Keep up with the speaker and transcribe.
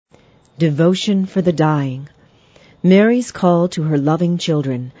Devotion for the Dying. Mary's Call to Her Loving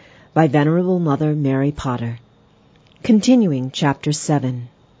Children by Venerable Mother Mary Potter. Continuing Chapter 7.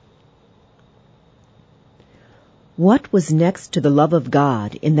 What was next to the love of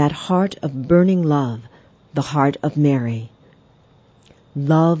God in that heart of burning love, the heart of Mary?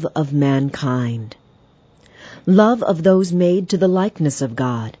 Love of mankind. Love of those made to the likeness of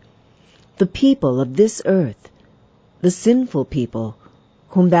God, the people of this earth, the sinful people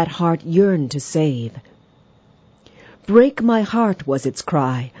whom that heart yearned to save. Break my heart was its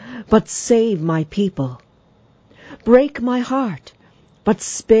cry, but save my people. Break my heart, but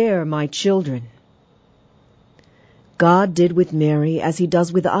spare my children. God did with Mary as he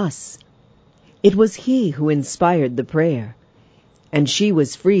does with us. It was he who inspired the prayer, and she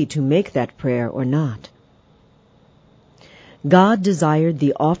was free to make that prayer or not. God desired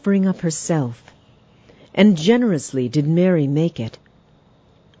the offering of herself, and generously did Mary make it.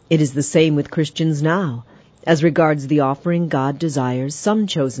 It is the same with Christians now, as regards the offering God desires some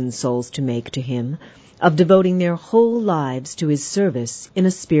chosen souls to make to him, of devoting their whole lives to his service in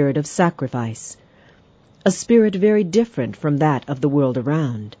a spirit of sacrifice, a spirit very different from that of the world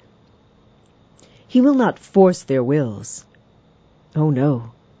around. He will not force their wills. Oh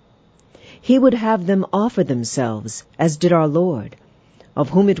no. He would have them offer themselves, as did our Lord,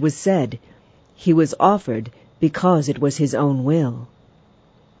 of whom it was said, he was offered because it was his own will.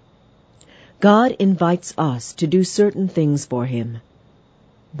 God invites us to do certain things for him.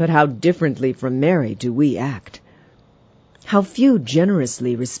 But how differently from Mary do we act. How few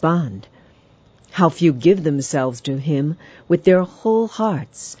generously respond. How few give themselves to him with their whole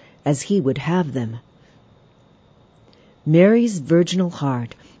hearts as he would have them. Mary's virginal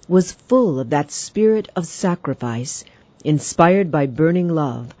heart was full of that spirit of sacrifice, inspired by burning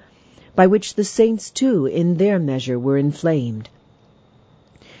love, by which the saints too in their measure were inflamed.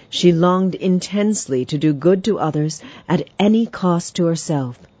 She longed intensely to do good to others at any cost to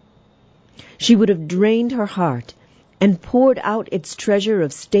herself. She would have drained her heart and poured out its treasure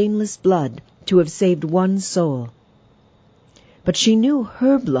of stainless blood to have saved one soul. But she knew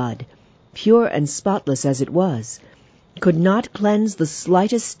her blood, pure and spotless as it was, could not cleanse the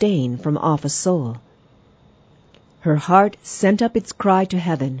slightest stain from off a soul. Her heart sent up its cry to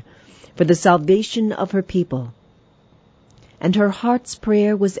heaven for the salvation of her people, and her heart's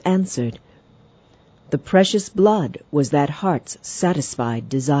prayer was answered. The precious blood was that heart's satisfied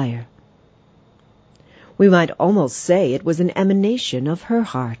desire. We might almost say it was an emanation of her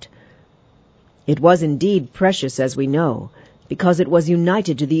heart. It was indeed precious, as we know, because it was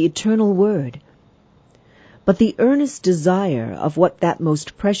united to the eternal Word. But the earnest desire of what that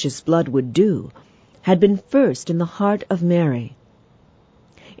most precious blood would do had been first in the heart of Mary.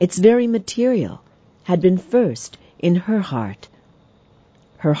 Its very material had been first in her heart.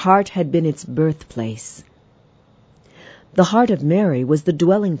 Her heart had been its birthplace. The heart of Mary was the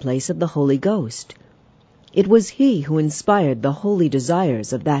dwelling place of the Holy Ghost. It was he who inspired the holy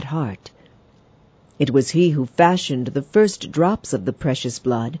desires of that heart. It was he who fashioned the first drops of the precious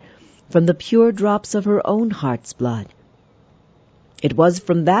blood from the pure drops of her own heart's blood. It was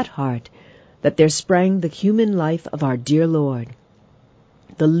from that heart that there sprang the human life of our dear Lord,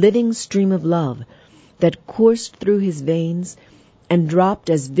 the living stream of love that coursed through his veins and dropped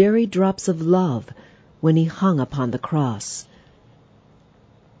as very drops of love when he hung upon the cross.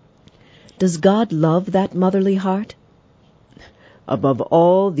 Does God love that motherly heart? Above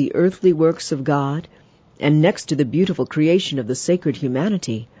all the earthly works of God, and next to the beautiful creation of the sacred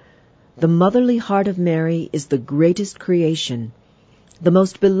humanity, the motherly heart of Mary is the greatest creation, the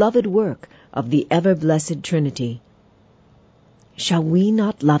most beloved work of the ever-blessed Trinity. Shall we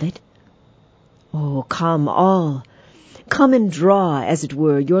not love it? Oh, come all. Come and draw, as it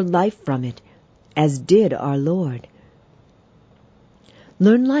were, your life from it, as did our Lord.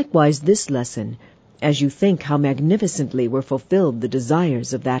 Learn likewise this lesson, as you think how magnificently were fulfilled the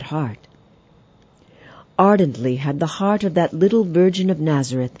desires of that heart. Ardently had the heart of that little Virgin of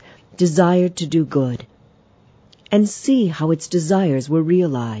Nazareth desired to do good, and see how its desires were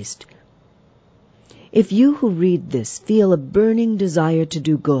realized. If you who read this feel a burning desire to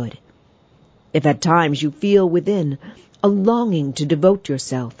do good, if at times you feel within a longing to devote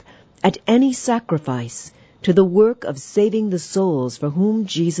yourself at any sacrifice to the work of saving the souls for whom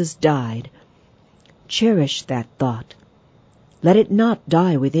Jesus died, cherish that thought. Let it not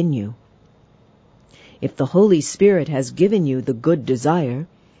die within you. If the Holy Spirit has given you the good desire,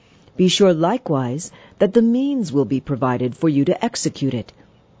 be sure likewise that the means will be provided for you to execute it.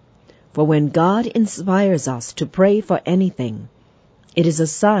 For when God inspires us to pray for anything, it is a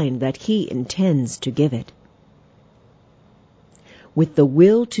sign that he intends to give it. with the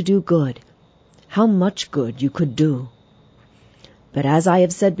will to do good, how much good you could do. But as I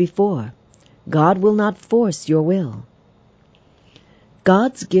have said before, God will not force your will.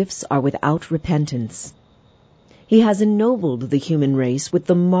 God's gifts are without repentance. He has ennobled the human race with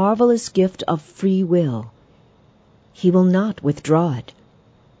the marvelous gift of free will. He will not withdraw it.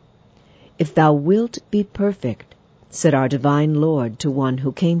 If thou wilt be perfect, said our divine Lord to one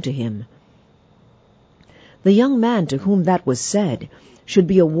who came to him. The young man to whom that was said should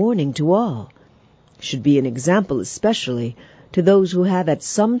be a warning to all, should be an example especially to those who have at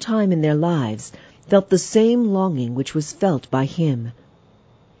some time in their lives felt the same longing which was felt by him.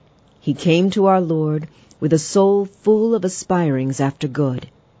 He came to our Lord with a soul full of aspirings after good.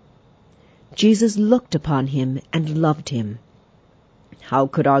 Jesus looked upon him and loved him. How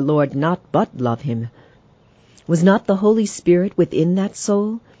could our Lord not but love him? Was not the Holy Spirit within that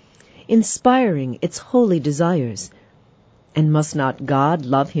soul, inspiring its holy desires? And must not God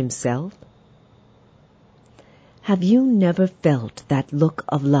love himself? Have you never felt that look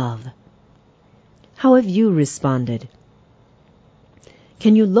of love? How have you responded?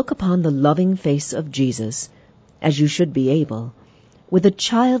 Can you look upon the loving face of Jesus, as you should be able, with a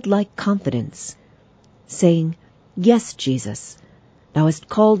childlike confidence, saying, Yes, Jesus, thou hast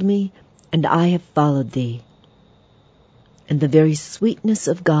called me, and I have followed thee. And the very sweetness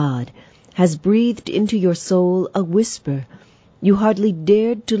of God has breathed into your soul a whisper you hardly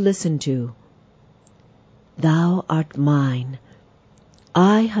dared to listen to. Thou art mine.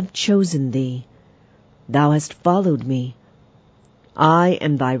 I have chosen thee. Thou hast followed me. I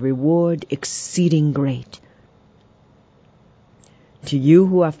am thy reward exceeding great. To you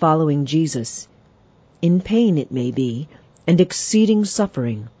who are following Jesus, in pain it may be, and exceeding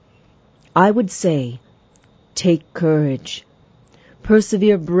suffering, I would say, take courage.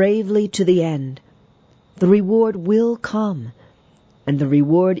 Persevere bravely to the end. The reward will come, and the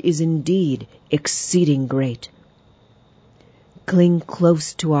reward is indeed exceeding great. Cling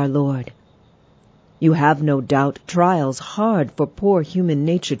close to our Lord. You have no doubt trials hard for poor human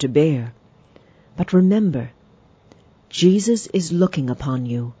nature to bear. But remember, Jesus is looking upon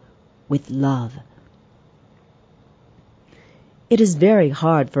you with love. It is very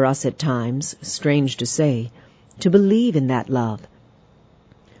hard for us at times, strange to say, to believe in that love.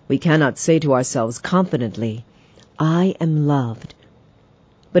 We cannot say to ourselves confidently, I am loved.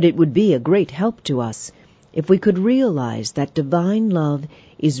 But it would be a great help to us if we could realize that divine love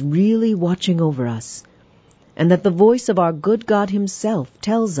is really watching over us, and that the voice of our good God himself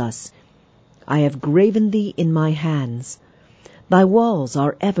tells us, I have graven thee in my hands. Thy walls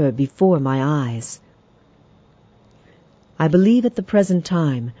are ever before my eyes. I believe at the present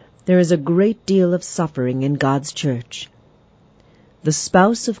time there is a great deal of suffering in God's church. The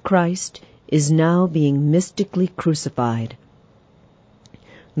spouse of Christ is now being mystically crucified.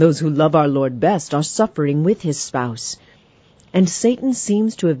 Those who love our Lord best are suffering with his spouse, and Satan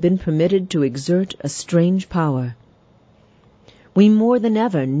seems to have been permitted to exert a strange power. We more than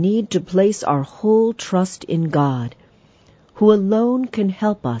ever need to place our whole trust in God, who alone can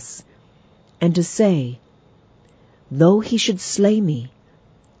help us, and to say, though he should slay me,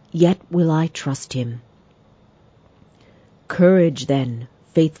 yet will I trust him. Courage, then,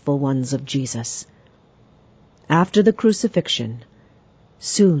 faithful ones of Jesus. After the crucifixion,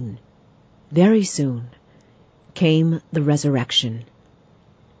 soon, very soon, came the resurrection.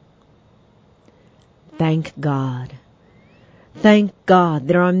 Thank God. Thank God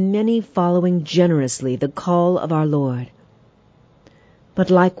there are many following generously the call of our Lord. But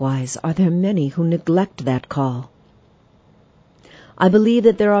likewise are there many who neglect that call. I believe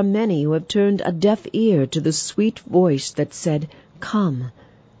that there are many who have turned a deaf ear to the sweet voice that said, Come,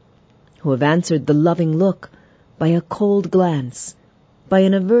 who have answered the loving look by a cold glance, by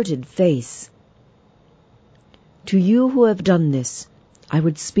an averted face. To you who have done this, I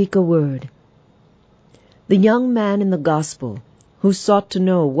would speak a word. The young man in the gospel, who sought to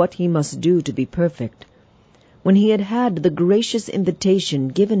know what he must do to be perfect, when he had the gracious invitation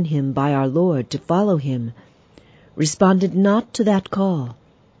given him by our Lord to follow him, responded not to that call,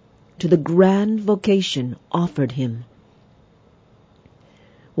 to the grand vocation offered him.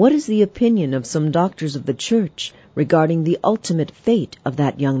 What is the opinion of some doctors of the church regarding the ultimate fate of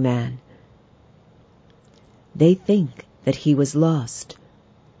that young man? They think that he was lost.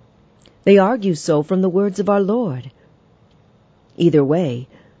 They argue so from the words of our Lord. Either way,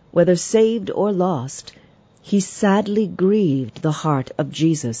 whether saved or lost, he sadly grieved the heart of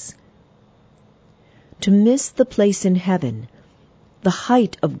Jesus. To miss the place in heaven, the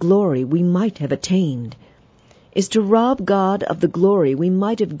height of glory we might have attained, is to rob God of the glory we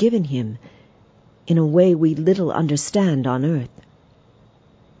might have given him in a way we little understand on earth.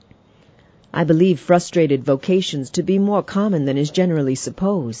 I believe frustrated vocations to be more common than is generally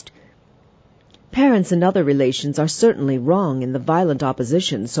supposed. Parents and other relations are certainly wrong in the violent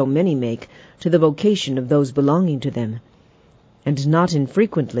opposition so many make to the vocation of those belonging to them, and not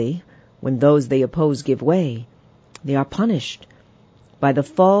infrequently, when those they oppose give way, they are punished by the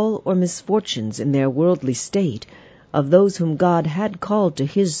fall or misfortunes in their worldly state of those whom God had called to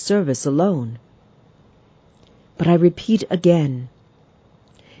His service alone. But I repeat again,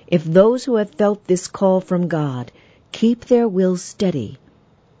 if those who have felt this call from God keep their will steady,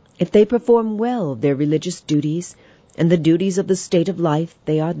 if they perform well their religious duties and the duties of the state of life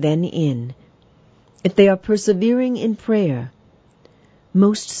they are then in, if they are persevering in prayer,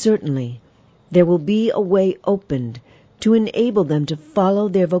 most certainly there will be a way opened to enable them to follow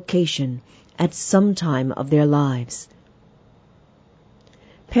their vocation at some time of their lives.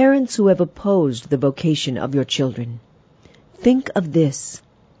 Parents who have opposed the vocation of your children, think of this.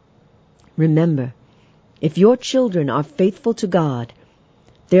 Remember, if your children are faithful to God,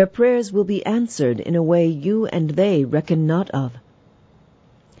 their prayers will be answered in a way you and they reckon not of.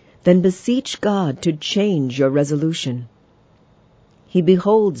 Then beseech God to change your resolution. He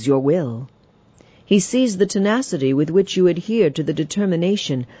beholds your will. He sees the tenacity with which you adhere to the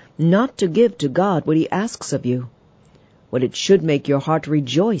determination not to give to God what He asks of you, what it should make your heart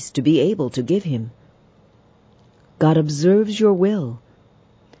rejoice to be able to give Him. God observes your will,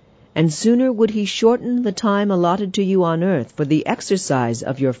 and sooner would He shorten the time allotted to you on earth for the exercise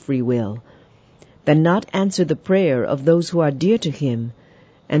of your free will than not answer the prayer of those who are dear to Him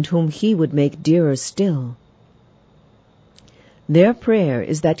and whom He would make dearer still. Their prayer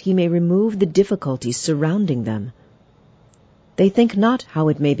is that He may remove the difficulties surrounding them. They think not how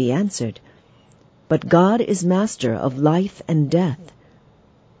it may be answered, but God is master of life and death.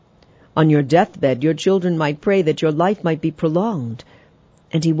 On your deathbed your children might pray that your life might be prolonged,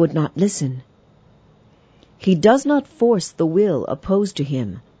 and He would not listen. He does not force the will opposed to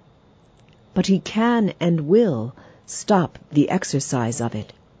Him, but He can and will stop the exercise of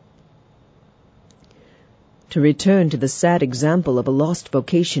it. To return to the sad example of a lost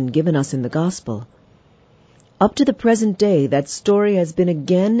vocation given us in the Gospel, up to the present day that story has been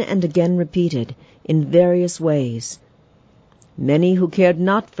again and again repeated in various ways. Many who cared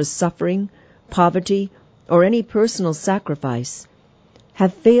not for suffering, poverty, or any personal sacrifice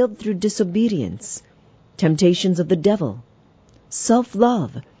have failed through disobedience, temptations of the devil,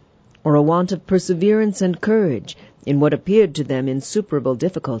 self-love, or a want of perseverance and courage in what appeared to them insuperable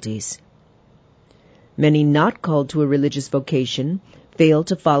difficulties. Many not called to a religious vocation fail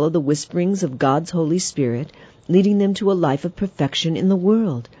to follow the whisperings of God's Holy Spirit, leading them to a life of perfection in the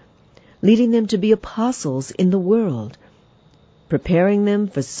world, leading them to be apostles in the world, preparing them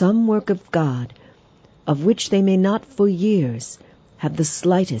for some work of God, of which they may not for years have the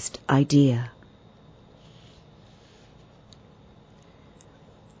slightest idea.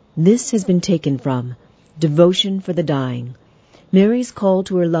 This has been taken from Devotion for the Dying, Mary's Call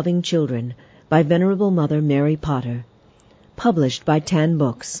to Her Loving Children, by Venerable Mother Mary Potter, published by Tan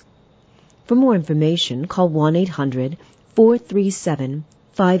Books. For more information, call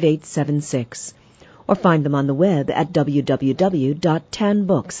 1-800-437-5876 or find them on the web at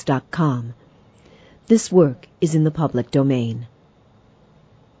www.tanbooks.com. This work is in the public domain.